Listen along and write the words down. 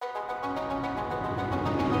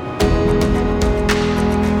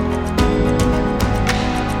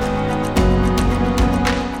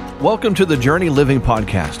Welcome to the Journey Living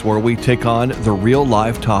Podcast, where we take on the real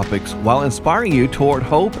life topics while inspiring you toward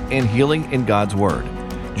hope and healing in God's Word.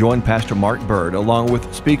 Join Pastor Mark Bird along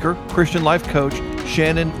with speaker, Christian life coach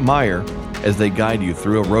Shannon Meyer as they guide you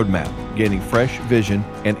through a roadmap, gaining fresh vision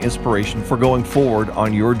and inspiration for going forward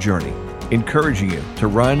on your journey, encouraging you to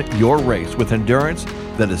run your race with endurance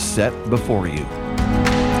that is set before you.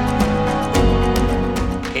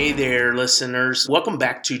 Hey there, listeners. Welcome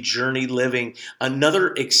back to Journey Living,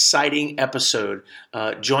 another exciting episode.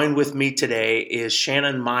 Joined with me today is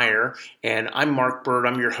Shannon Meyer, and I'm Mark Bird.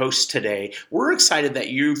 I'm your host today. We're excited that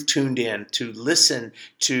you've tuned in to listen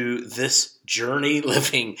to this Journey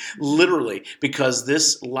Living, literally, because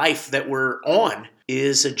this life that we're on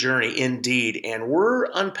is a journey indeed, and we're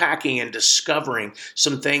unpacking and discovering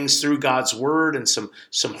some things through God's Word and some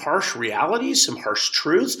harsh realities, some harsh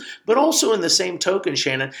truths, but also in the same token,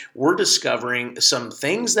 Shannon, we're discovering some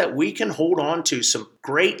things that we can hold on to, some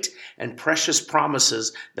great and precious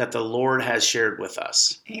promises that the Lord has shared with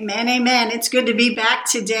us. Amen, amen. It's good to be back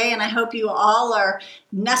today, and I hope you all are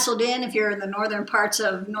nestled in if you're in the northern parts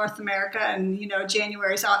of North America, and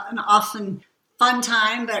January is an often fun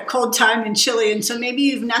time, but cold time and chilly. And so maybe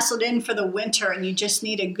you've nestled in for the winter and you just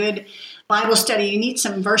need a good Bible study. You need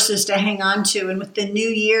some verses to hang on to. And with the new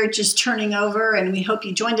year just turning over, and we hope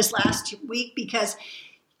you joined us last week because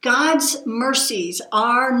God's mercies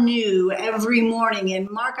are new every morning. And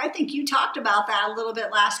Mark, I think you talked about that a little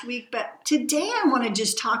bit last week, but today I want to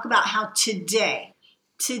just talk about how today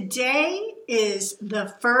is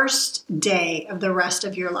the first day of the rest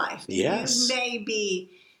of your life. Yes. You may be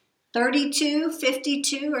 32,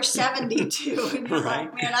 52, or 72. And you're Right.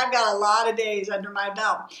 like, man, I've got a lot of days under my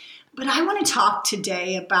belt. But I want to talk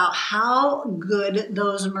today about how good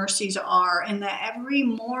those mercies are, and that every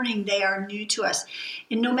morning they are new to us.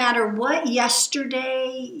 And no matter what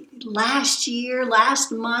yesterday, last year,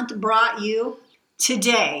 last month brought you,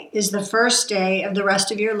 today is the first day of the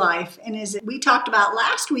rest of your life. And as we talked about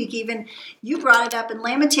last week, even you brought it up in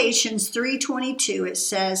Lamentations 3:22, it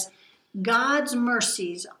says, God's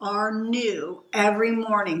mercies are new every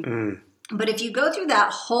morning. But if you go through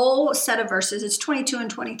that whole set of verses, it's 22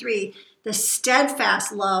 and 23, the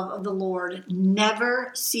steadfast love of the Lord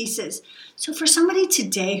never ceases. So for somebody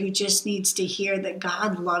today who just needs to hear that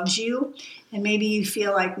God loves you, and maybe you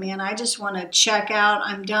feel like, man, I just want to check out,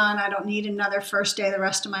 I'm done, I don't need another first day the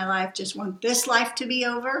rest of my life, just want this life to be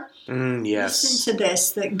over. Yes. Listen to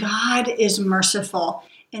this, that God is merciful,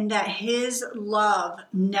 and that his love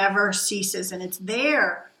never ceases. And it's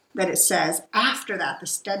there that it says, after that, the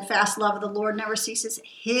steadfast love of the Lord never ceases.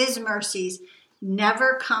 His mercies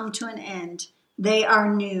never come to an end. They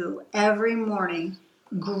are new every morning.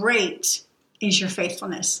 Great is your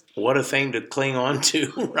faithfulness. What a thing to cling on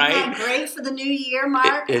to, right? Isn't that great for the new year,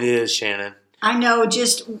 Mark? It is, Shannon. I know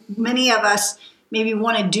just many of us maybe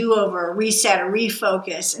want a do-over, a reset, a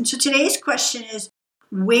refocus. And so today's question is,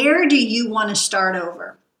 where do you want to start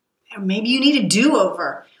over? Maybe you need a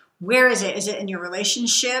do-over. Where is it? Is it in your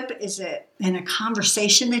relationship? Is it in a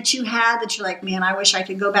conversation that you had that you're like, man, I wish I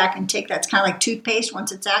could go back and take that? It's kind of like toothpaste.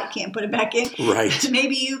 Once it's out, you can't put it back in. Right.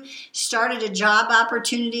 Maybe you started a job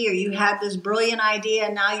opportunity, or you had this brilliant idea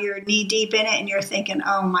and now you're knee deep in it and you're thinking,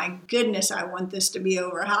 oh my goodness, I want this to be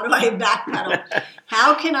over. How do I backpedal?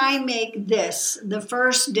 How can I make this the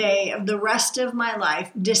first day of the rest of my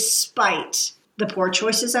life, despite the poor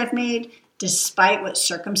choices I've made, despite what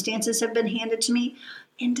circumstances have been handed to me,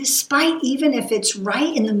 and despite even if it's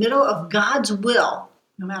right in the middle of God's will,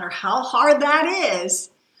 no matter how hard that is,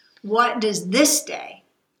 what does this day,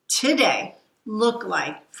 today, look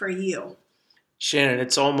like for you? Shannon,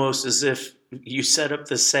 it's almost as if you set up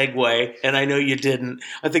the segue, and I know you didn't.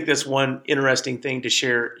 I think that's one interesting thing to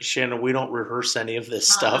share, Shannon. We don't rehearse any of this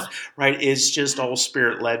stuff, right? It's just all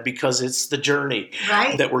Spirit-led because it's the journey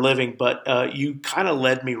that we're living. But you kind of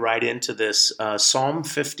led me right into this, Psalm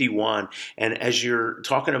 51. And as you're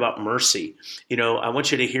talking about mercy, I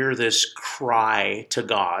want you to hear this cry to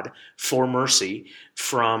God for mercy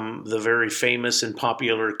from the very famous and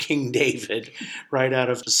popular King David, right out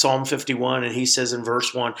of Psalm 51. And he says in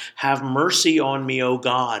verse 1, "Have mercy on me, O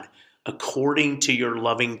God, according to your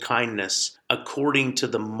loving kindness, according to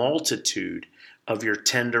the multitude of your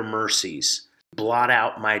tender mercies. Blot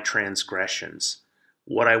out my transgressions."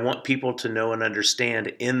 What I want people to know and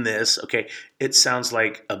understand in this, okay, it sounds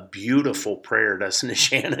like a beautiful prayer, doesn't it,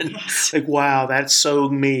 Shannon? Yes. Like, wow, that's so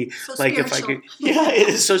me. So like spiritual. if I could, yeah, it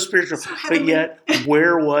is so spiritual. So but heavenly. yet,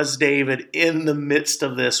 where was David in the midst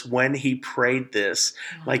of this when he prayed this?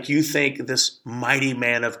 Like you think this mighty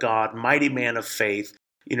man of God, mighty man of faith,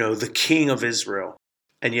 the king of Israel.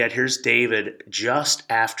 And yet here's David just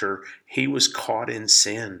after he was caught in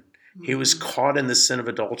sin. He was caught in the sin of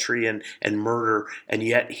adultery and murder, and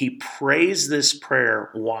yet he prays this prayer.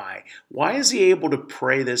 Why? Why is he able to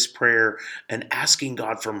pray this prayer and asking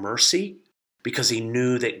God for mercy? Because he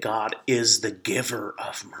knew that God is the giver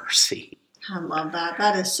of mercy. I love that.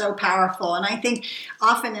 That is so powerful. And I think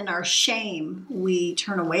often in our shame, we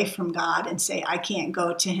turn away from God and say, I can't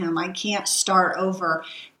go to him. I can't start over.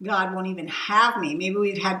 God won't even have me. Maybe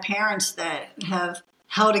we've had parents that have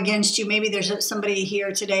held against you. Maybe there's somebody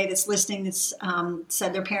here today that's listening that's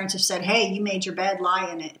said their parents have said, hey, you made your bed,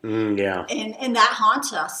 lie in it. Yeah. And that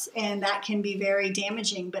haunts us, and that can be very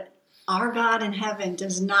damaging. But our God in heaven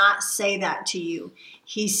does not say that to you.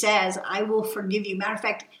 He says, I will forgive you. Matter of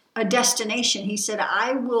fact, a destination. He said,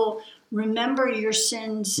 I will remember your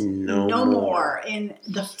sins no more. And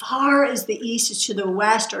the far as the east is to the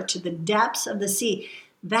west, or to the depths of the sea.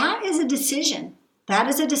 That is a decision. That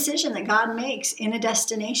is a decision that God makes in a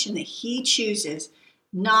destination that he chooses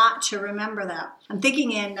not to remember that. I'm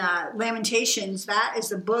thinking in Lamentations, that is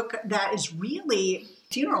the book that is really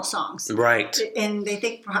funeral songs. Right. And they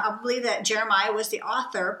think probably that Jeremiah was the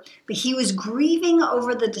author, but he was grieving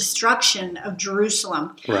over the destruction of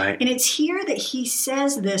Jerusalem. Right. And it's here that he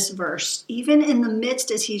says this verse, even in the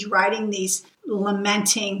midst as he's writing these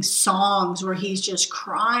lamenting songs where he's just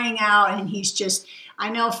crying out, and he's just, I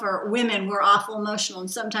know for women, we're awful emotional,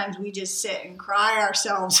 and sometimes we just sit and cry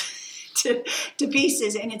ourselves to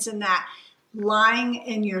pieces. And it's in that lying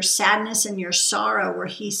in your sadness and your sorrow where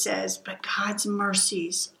he says, but God's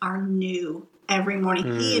mercies are new every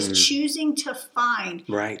morning. He is choosing to find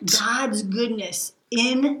God's goodness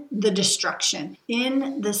in the destruction,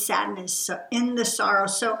 in the sadness, in the sorrow.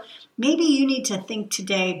 So maybe you need to think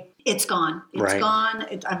today, it's gone. It's gone.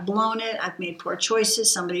 I've blown it. I've made poor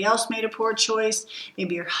choices. Somebody else made a poor choice.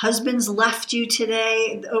 Maybe your husband's left you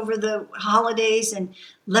today over the holidays and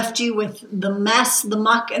left you with the mess, the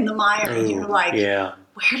muck, and the mire. And you're like,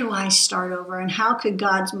 where do I start over? And how could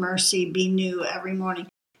God's mercy be new every morning?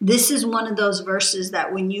 This is one of those verses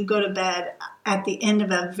that when you go to bed at the end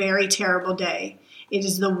of a very terrible day, it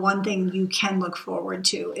is the one thing you can look forward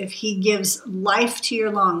to. If he gives life to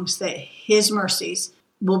your lungs, that his mercies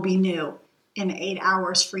will be new in 8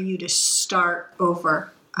 hours for you to start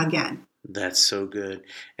over again. That's so good.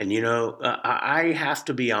 And I have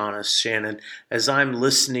to be honest, Shannon, as I'm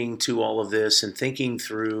listening to all of this and thinking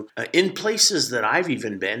through in places that I've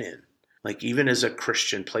even been in, like even as a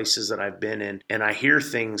Christian, places that I've been in, and I hear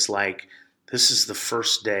things like, this is the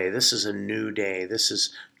first day, this is a new day, this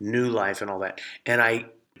is new life and all that. And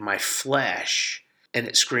my flesh, and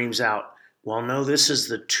it screams out, well, no, this is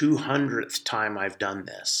the 200th time I've done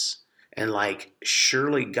this. And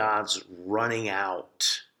surely God's running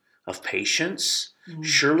out of patience.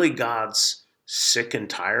 Surely God's sick and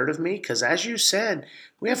tired of me. Because as you said,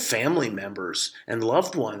 we have family members and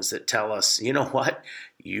loved ones that tell us, you know what?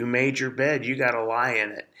 You made your bed. You got to lie in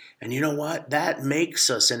it. And you know what? That makes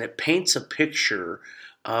us, and it paints a picture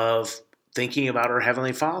of thinking about our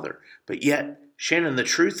Heavenly Father. But yet, Shannon, the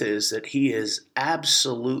truth is that he is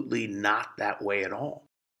absolutely not that way at all.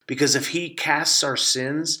 Because if he casts our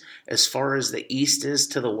sins as far as the east is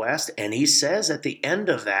to the west, and he says at the end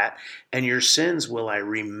of that, and your sins will I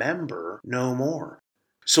remember no more.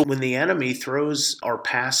 So when the enemy throws our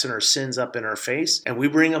past and our sins up in our face, and we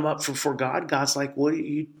bring them up before God, God's like, what are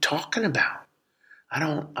you talking about? I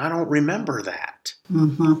don't remember that.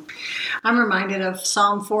 I'm reminded of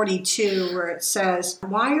Psalm 42 where it says,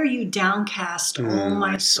 why are you downcast, O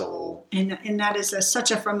my soul? And that is such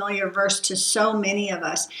a familiar verse to so many of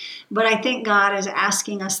us. But I think God is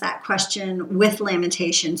asking us that question with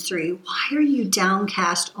Lamentations 3. Why are you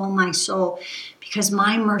downcast, O my soul? Because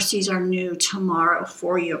my mercies are new tomorrow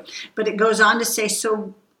for you. But it goes on to say,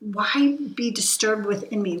 so why be disturbed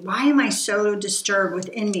within me? Why am I so disturbed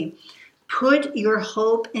within me? Put your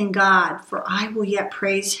hope in God, for I will yet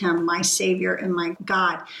praise him, my Savior and my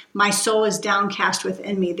God. My soul is downcast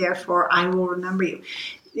within me, therefore I will remember you.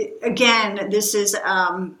 Again, this is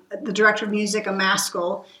the director of music,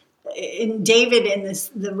 Amaskal. And David,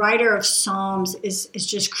 the writer of Psalms, is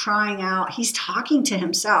just crying out. He's talking to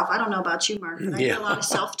himself. I don't know about you, Mark, but I do a lot of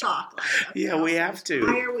self-talk. We have to.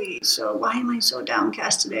 Why am I so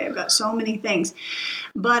downcast today? I've got so many things.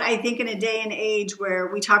 But I think in a day and age where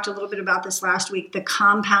we talked a little bit about this last week, the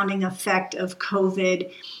compounding effect of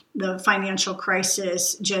COVID, the financial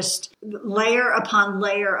crisis, just layer upon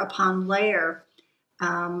layer upon layer.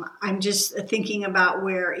 I'm just thinking about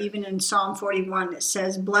where even in Psalm 41 it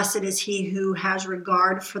says, "Blessed is he who has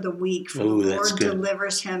regard for the weak, for the Lord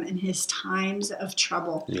delivers him in his times of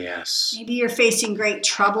trouble." Yes. Maybe you're facing great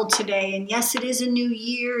trouble today, and yes, it is a new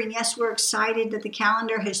year, and yes, we're excited that the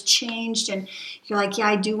calendar has changed, and you're like, yeah,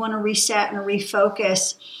 I do want to reset and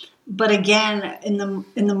refocus. But again, in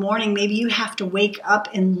the morning, maybe you have to wake up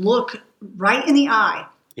and look right in the eye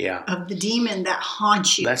of the demon that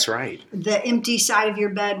haunts you. That's right. The empty side of your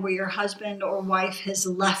bed where your husband or wife has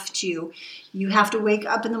left you. You have to wake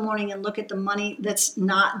up in the morning and look at the money that's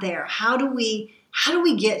not there. How do we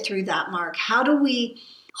get through that, Mark? How do we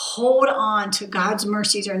hold on to God's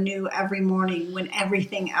mercies are new every morning when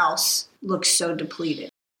everything else looks so depleted?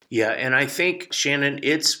 Yeah, and I think, Shannon,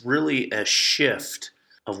 it's really a shift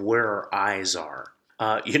of where our eyes are.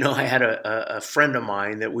 I had a friend of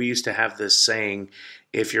mine that we used to have this saying,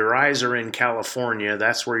 if your eyes are in California,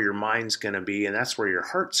 that's where your mind's going to be, and that's where your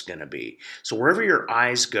heart's going to be. So wherever your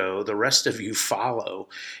eyes go, the rest of you follow.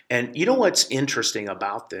 And you know what's interesting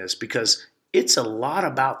about this? Because it's a lot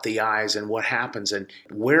about the eyes and what happens and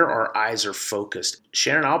where our eyes are focused.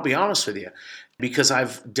 Shannon, I'll be honest with you, because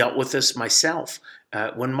I've dealt with this myself.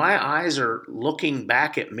 When my eyes are looking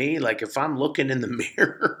back at me, like if I'm looking in the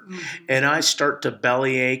mirror and I start to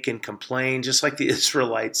bellyache and complain, just like the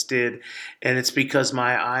Israelites did, and it's because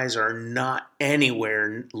my eyes are not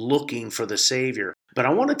anywhere looking for the Savior. But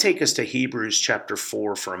I want to take us to Hebrews chapter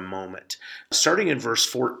 4 for a moment. Starting in verse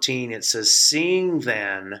 14, it says, "Seeing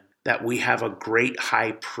then that we have a great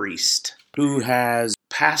high priest who has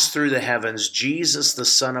passed through the heavens, Jesus, the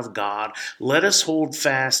Son of God, let us hold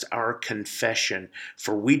fast our confession,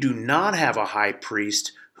 for we do not have a high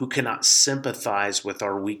priest who cannot sympathize with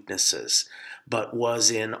our weaknesses, but was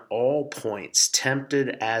in all points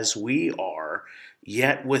tempted as we are,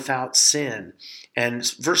 yet without sin." And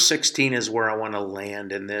verse 16 is where I want to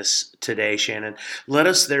land in this today, Shannon. "Let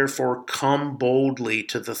us therefore come boldly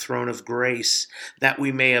to the throne of grace, that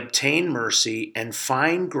we may obtain mercy and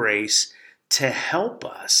find grace to help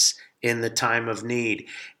us in the time of need."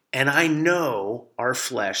 And I know our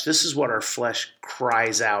flesh, this is what our flesh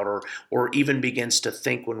cries out or even begins to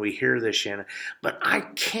think when we hear this, Shannon. But I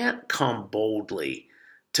can't come boldly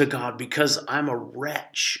to God because I'm a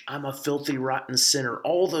wretch. I'm a filthy, rotten sinner.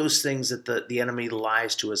 All those things that the enemy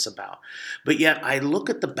lies to us about. But yet I look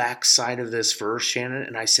at the backside of this verse, Shannon,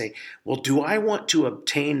 and I say, well, do I want to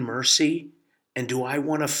obtain mercy? And do I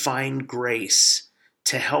want to find grace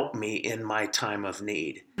to help me in my time of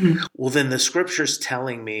need? Well, then the scripture's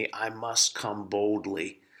telling me I must come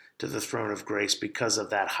boldly to the throne of grace because of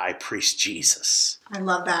that high priest, Jesus. I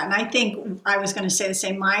love that. And I think I was going to say the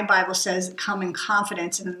same. My Bible says come in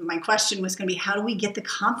confidence. And my question was going to be, how do we get the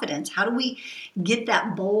confidence? How do we get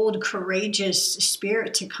that bold, courageous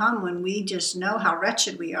spirit to come when we just know how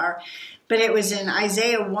wretched we are? But it was in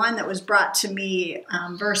Isaiah 1 that was brought to me,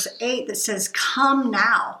 verse 8, that says, "Come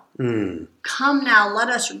now. Come now, let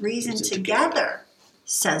us reason together,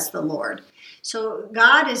 says the Lord." So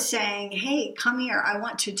God is saying, hey, come here. I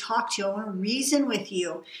want to talk to you. I want to reason with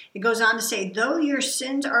you. It goes on to say, though your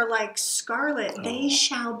sins are like scarlet, they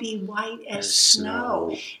shall be white as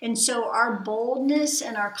snow. And so our boldness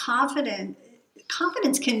and our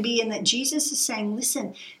confidence can be in that Jesus is saying,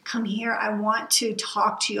 listen, come here. I want to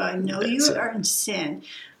talk to you. I know you are in sin.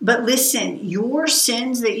 But listen, your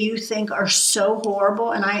sins that you think are so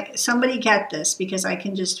horrible, and somebody get this, because I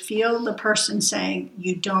can just feel the person saying,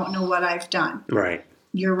 you don't know what I've done. Right.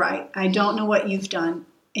 You're right. I don't know what you've done,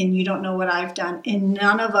 and you don't know what I've done. And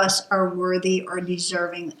none of us are worthy or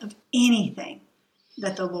deserving of anything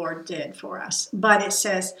that the Lord did for us. But it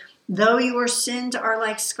says, though your sins are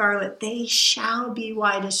like scarlet, they shall be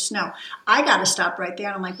white as snow. I got to stop right there.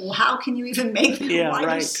 And I'm like, well, how can you even make them white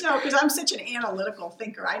as snow? Because I'm such an analytical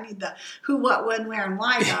thinker. I need the who, what, when, where, and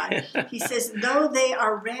why, God. He says, though they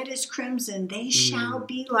are red as crimson, they shall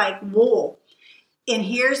be like wool. And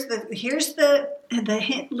here's the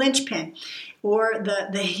linchpin or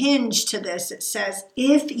the hinge to this. It says,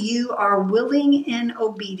 if you are willing and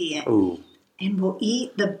obedient and will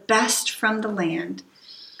eat the best from the land,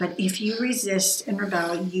 but if you resist and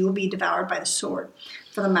rebel, you will be devoured by the sword.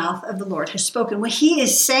 For the mouth of the Lord has spoken. What he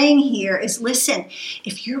is saying here is, listen,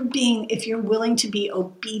 if you're willing to be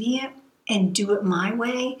obedient and do it my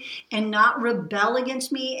way and not rebel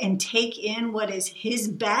against me and take in what is his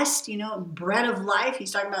best, bread of life.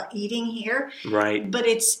 He's talking about eating here. Right. But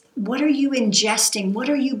it's, what are you ingesting? What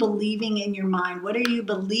are you believing in your mind? What are you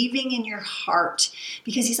believing in your heart?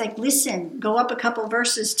 Because he's like, listen, go up a couple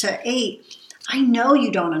verses to 8. I know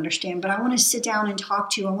you don't understand, but I want to sit down and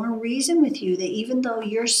talk to you. I want to reason with you that even though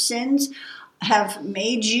your sins have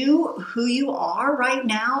made you who you are right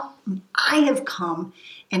now, I have come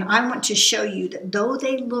and I want to show you that though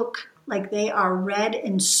they look like they are red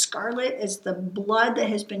and scarlet as the blood that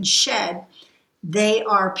has been shed, they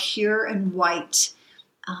are pure and white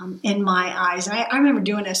in my eyes. And I remember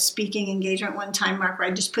doing a speaking engagement one time, Mark, where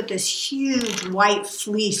I just put this huge white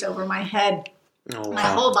fleece over my head, my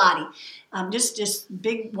whole body, just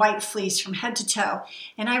big white fleece from head to toe.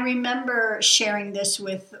 And I remember sharing this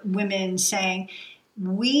with women saying,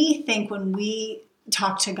 we think when we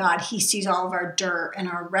talk to God, he sees all of our dirt and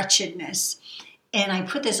our wretchedness. And I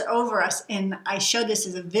put this over us, and I showed this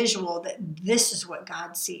as a visual that this is what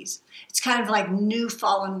God sees. It's kind of like new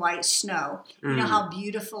fallen white snow. You know how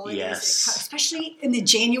beautiful it is, especially in the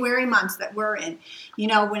January months that we're in. You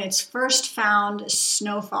know, when it's first found,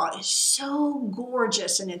 snowfall is so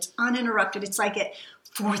gorgeous and it's uninterrupted. It's like at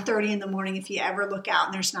 4:30 in the morning if you ever look out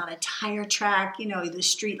and there's not a tire track. You know, the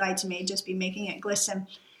street lights may just be making it glisten.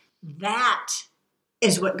 That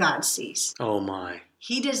is what God sees. Oh, my.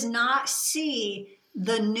 He does not see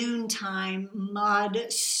the noontime mud,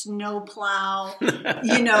 snowplow,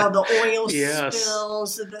 the oil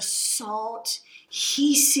spills, the salt.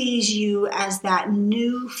 He sees you as that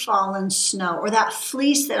new fallen snow, or that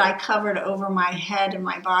fleece that I covered over my head and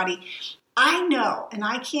my body. I know, and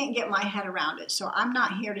I can't get my head around it, so I'm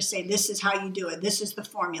not here to say this is how you do it. This is the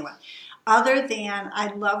formula. Other than,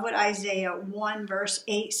 I love what Isaiah 1 verse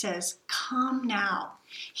 8 says, come now.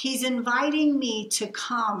 He's inviting me to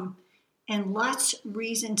come and let's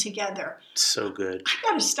reason together. So good. I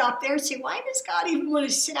got to stop there and say, why does God even want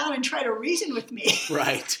to sit down and try to reason with me?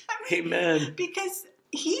 Right. Amen. Because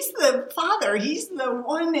he's the Father. He's the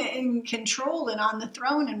one in control and on the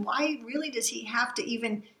throne. And why really does he have to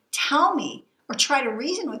even tell me or try to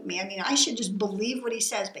reason with me? I mean, I should just believe what he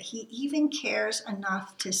says. But he even cares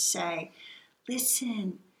enough to say,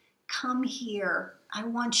 listen, come here. I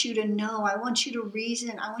want you to know. I want you to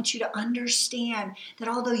reason. I want you to understand that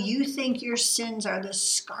although you think your sins are the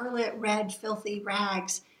scarlet red, filthy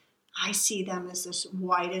rags, I see them as this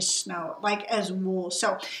white as snow, like as wool.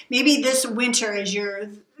 So maybe this winter, as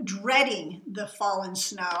you're dreading the fallen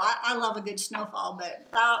snow, I love a good snowfall, but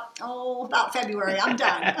about February, I'm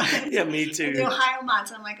done. Yeah, me too. The Ohio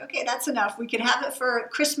months, I'm like, okay, that's enough. We can have it for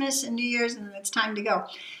Christmas and New Year's, and then it's time to go.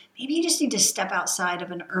 Maybe you just need to step outside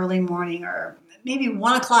of an early morning or maybe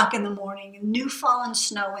 1 o'clock in the morning, new fallen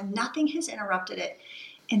snow, and nothing has interrupted it.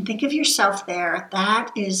 And think of yourself there. That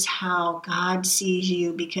is how God sees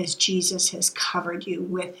you, because Jesus has covered you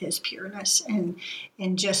with his pureness and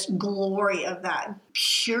just glory of that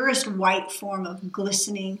purest white form of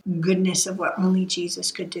glistening goodness of what only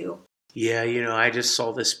Jesus could do. Yeah, I just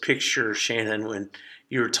saw this picture, Shannon, when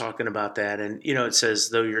you were talking about that. And, it says,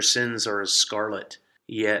 though your sins are as scarlet,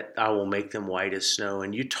 yet I will make them white as snow.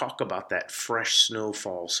 And you talk about that fresh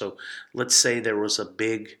snowfall. So let's say there was a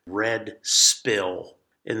big red spill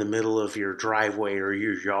in the middle of your driveway or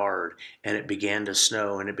your yard, and it began to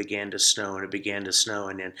snow, and it began to snow, and it began to snow.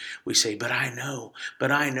 And then we say, but I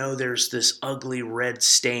know there's this ugly red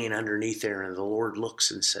stain underneath there. And the Lord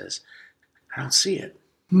looks and says, I don't see it.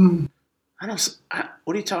 What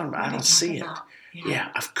are you talking about? I don't see it. Yeah,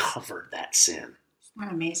 I've covered that sin. Isn't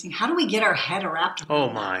that amazing? How do we get our head wrapped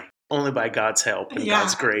around my. Only by God's help and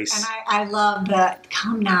God's grace. And I love that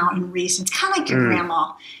come now and reason. It's kind of like your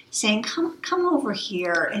grandma saying, come over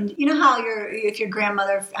here. And you know how if your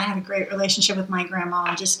grandmother, I had a great relationship with my grandma,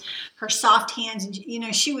 and just her soft hands,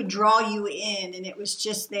 and she would draw you in, and it was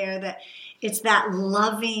just there that it's that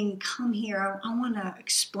loving, come here, I want to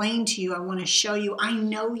explain to you, I want to show you, I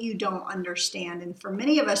know you don't understand. And for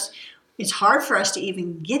many of us, it's hard for us to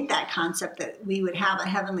even get that concept that we would have a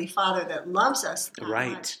Heavenly Father that loves us that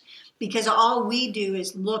much. Because all we do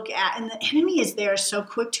is look at, and the enemy is there so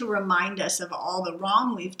quick to remind us of all the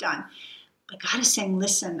wrong we've done. But God is saying,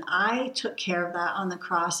 listen, I took care of that on the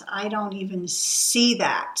cross. I don't even see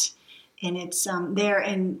that. And it's there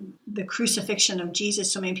in the crucifixion of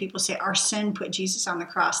Jesus. So many people say our sin put Jesus on the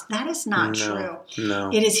cross. That is not true. No.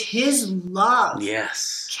 It is his love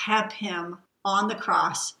kept him on the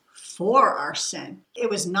cross for our sin. It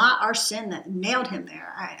was not our sin that nailed him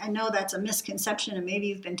there. I know that's a misconception, and maybe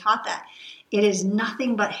you've been taught that. It is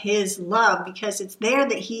nothing but his love, because it's there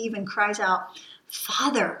that he even cries out,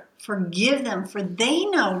 Father, forgive them, for they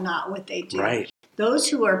know not what they do. Right. Those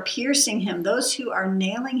who are piercing him, those who are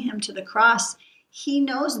nailing him to the cross, he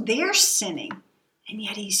knows they're sinning, and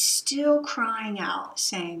yet he's still crying out,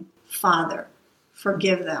 saying, Father,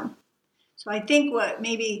 forgive them. So I think what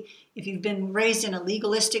maybe if you've been raised in a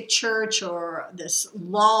legalistic church or this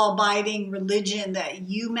law-abiding religion that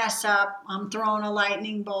you mess up, I'm throwing a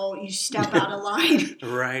lightning bolt, you step out of line.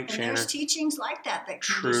 Right, And Shannon. there's teachings like that can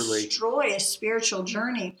Truly. destroy a spiritual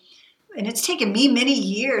journey. And it's taken me many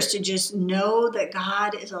years to just know that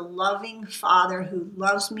God is a loving Father who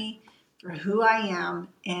loves me for who I am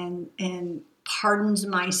and pardons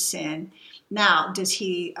my sin. Now, does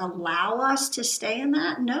he allow us to stay in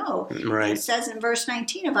that? No. Right. It says in verse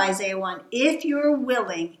 19 of Isaiah 1, if you're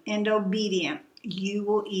willing and obedient, you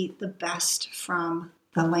will eat the best from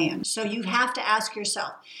the land. So you have to ask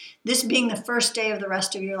yourself, this being the first day of the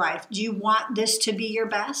rest of your life, do you want this to be your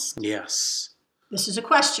best? Yes. This is a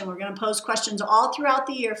question. We're going to pose questions all throughout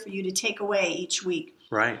the year for you to take away each week.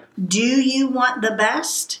 Right. Do you want the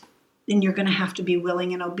best? Then you're going to have to be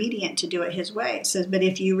willing and obedient to do it his way. It says, but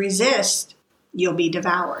if you resist, you'll be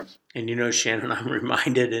devoured. And you know, Shannon, I'm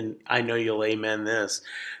reminded, and I know you'll amen this,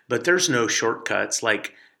 but there's no shortcuts.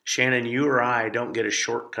 Like, Shannon, you or I don't get a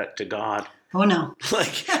shortcut to God. Oh, no.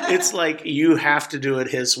 Like, it's like you have to do it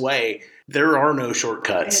his way. There are no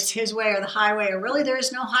shortcuts. It's his way or the highway, or really there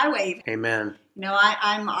is no highway. Amen. You know,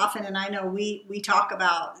 I'm often, and I know we talk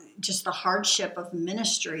about just the hardship of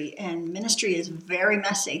ministry, and ministry is very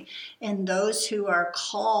messy. And those who are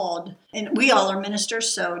called, and we all are ministers,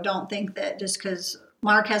 so don't think that just because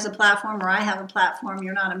Mark has a platform or I have a platform,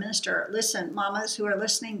 you're not a minister. Listen, mamas who are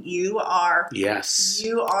listening, you are. Yes.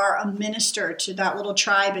 You are a minister to that little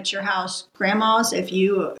tribe at your house. Grandmas,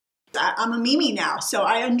 I'm a Mimi now, so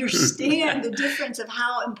I understand the difference of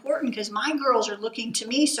how important, because my girls are looking to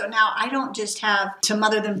me. So now I don't just have to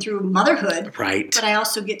mother them through motherhood, right? But I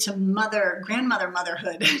also get to grandmother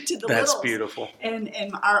motherhood to the That's littles. Beautiful. And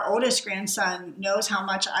our oldest grandson knows how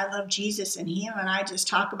much I love Jesus, and him and I just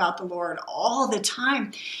talk about the Lord all the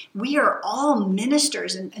time. We are all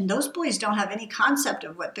ministers, and those boys don't have any concept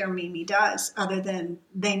of what their Mimi does other than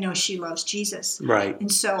they know she loves Jesus. Right. And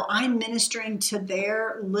so I'm ministering to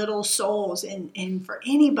their little souls, and for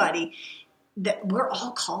anybody, that we're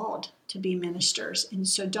all called to be ministers. And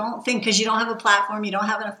so don't think because you don't have a platform, you don't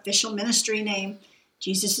have an official ministry name,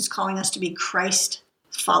 Jesus is calling us to be Christ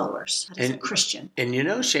followers. That is a Christian. And you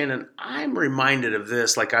know, Shannon, I'm reminded of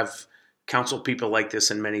this, like I've counseled people like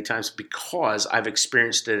this in many times because I've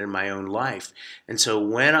experienced it in my own life. And so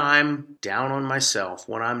when I'm down on myself,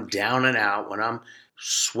 when I'm down and out, when I'm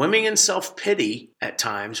swimming in self-pity at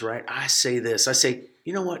times, right, I say this, I say,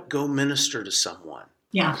 you know what, go minister to someone.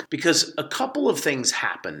 Yeah. Because a couple of things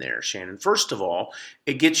happen there, Shannon. First of all,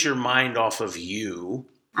 it gets your mind off of you.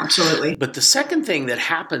 Absolutely. But the second thing that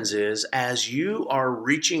happens is as you are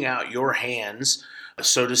reaching out your hands,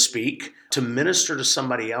 so to speak, to minister to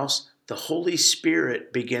somebody else, the Holy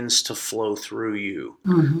Spirit begins to flow through you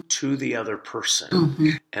to the other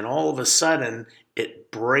person. And all of a sudden,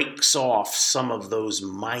 it breaks off some of those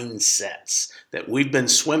mindsets that we've been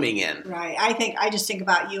swimming in. Right. I just think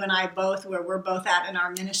about you and I both, where we're both at in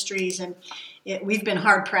our ministries, and we've been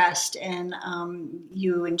hard pressed. And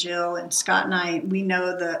you and Jill and Scott and I, we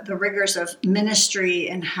know the rigors of ministry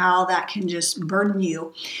and how that can just burden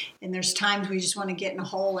you. And there's times we just want to get in a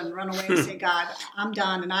hole and run away and say, God, I'm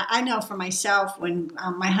done. And I know for myself, when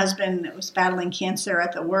my husband was battling cancer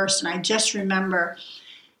at the worst, and I just remember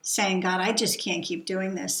saying, God, I just can't keep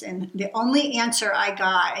doing this. And the only answer I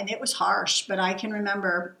got, and it was harsh, but I can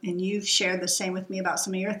remember, and you've shared the same with me about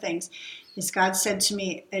some of your things, is God said to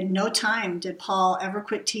me, at no time did Paul ever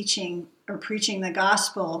quit teaching or preaching the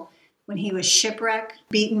gospel when he was shipwrecked,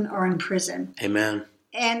 beaten, or in prison. Amen.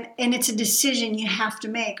 And it's a decision you have to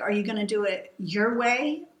make. Are you going to do it your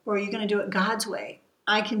way, or are you going to do it God's way?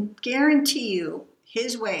 I can guarantee you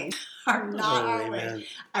his ways are not our ways.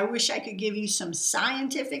 I wish I could give you some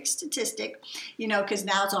scientific statistic, because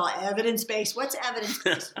now it's all evidence-based. What's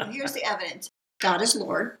evidence-based? Well, here's the evidence. God is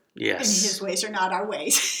Lord. Yes. And his ways are not our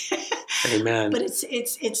ways. Amen. But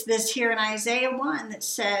it's this here in Isaiah 1 that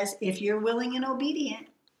says, if you're willing and obedient,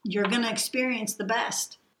 you're going to experience the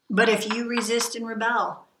best. But if you resist and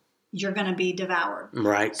rebel, you're going to be devoured.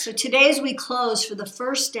 Right. So today, as we close for the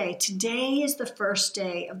first day, today is the first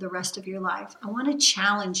day of the rest of your life. I want to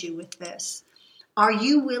challenge you with this. Are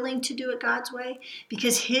you willing to do it God's way?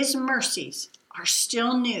 Because his mercies are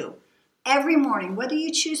still new every morning, whether you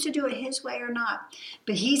choose to do it his way or not.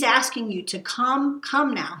 But he's asking you to come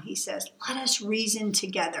now. He says, let us reason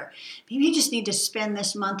together. Maybe you just need to spend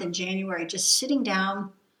this month in January just sitting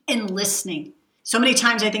down and listening. So many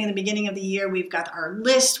times I think in the beginning of the year, we've got our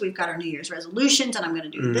list, we've got our New Year's resolutions, and I'm going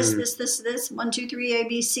to do this, 1, 2, 3,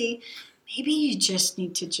 ABC. maybe you just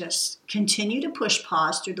need to just continue to push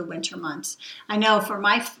pause through the winter months. I know for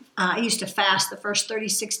I used to fast the first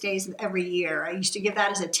 36 days of every year. I used to give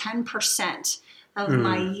that as a 10% of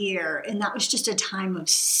my year. And that was just a time of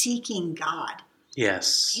seeking God.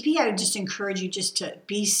 Yes. Maybe I would just encourage you just to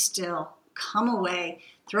be still, come away,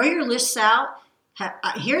 throw your lists out.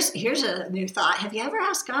 Here's a new thought. Have you ever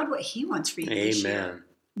asked God what he wants for you this year? Amen.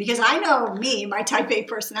 Because I know me, my type A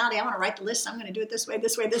personality, I want to write the list. I'm going to do it this way,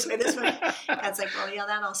 this way, this way, this way. God's like, well, yeah,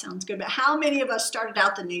 that all sounds good. But how many of us started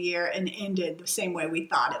out the new year and ended the same way we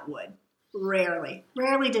thought it would? Rarely.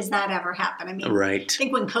 Rarely does that ever happen. I mean, Right. I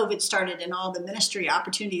think when COVID started and all the ministry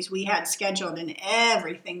opportunities we had scheduled and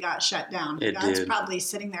everything got shut down, God's did. probably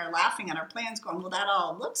sitting there laughing at our plans going, well, that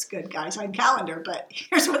all looks good, guys, on calendar, but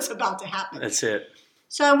here's what's about to happen. That's it.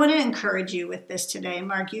 So I want to encourage you with this today.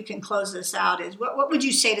 Mark, you can close this out. Is what would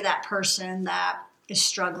you say to that person that is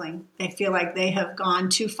struggling? They feel like they have gone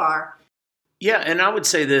too far. Yeah, and I would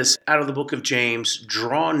say this out of the book of James,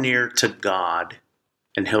 draw near to God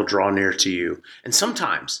and he'll draw near to you. And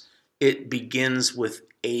sometimes it begins with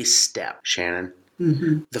a step, Shannon.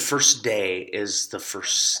 Mm-hmm. The first day is the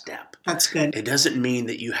first step. That's good. It doesn't mean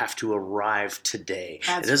that you have to arrive today.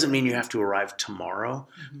 That's it doesn't good. mean you have to arrive tomorrow,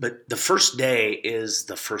 but the first day is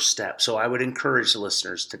the first step. So I would encourage the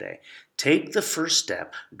listeners today, take the first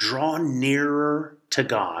step, draw nearer to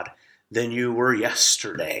God than you were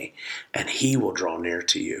yesterday, and he will draw near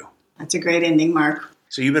to you. That's a great ending, Mark.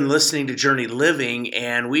 So you've been listening to Journey Living,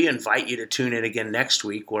 and we invite you to tune in again next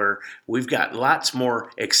week where we've got lots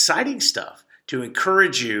more exciting stuff to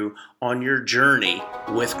encourage you on your journey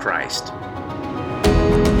with Christ.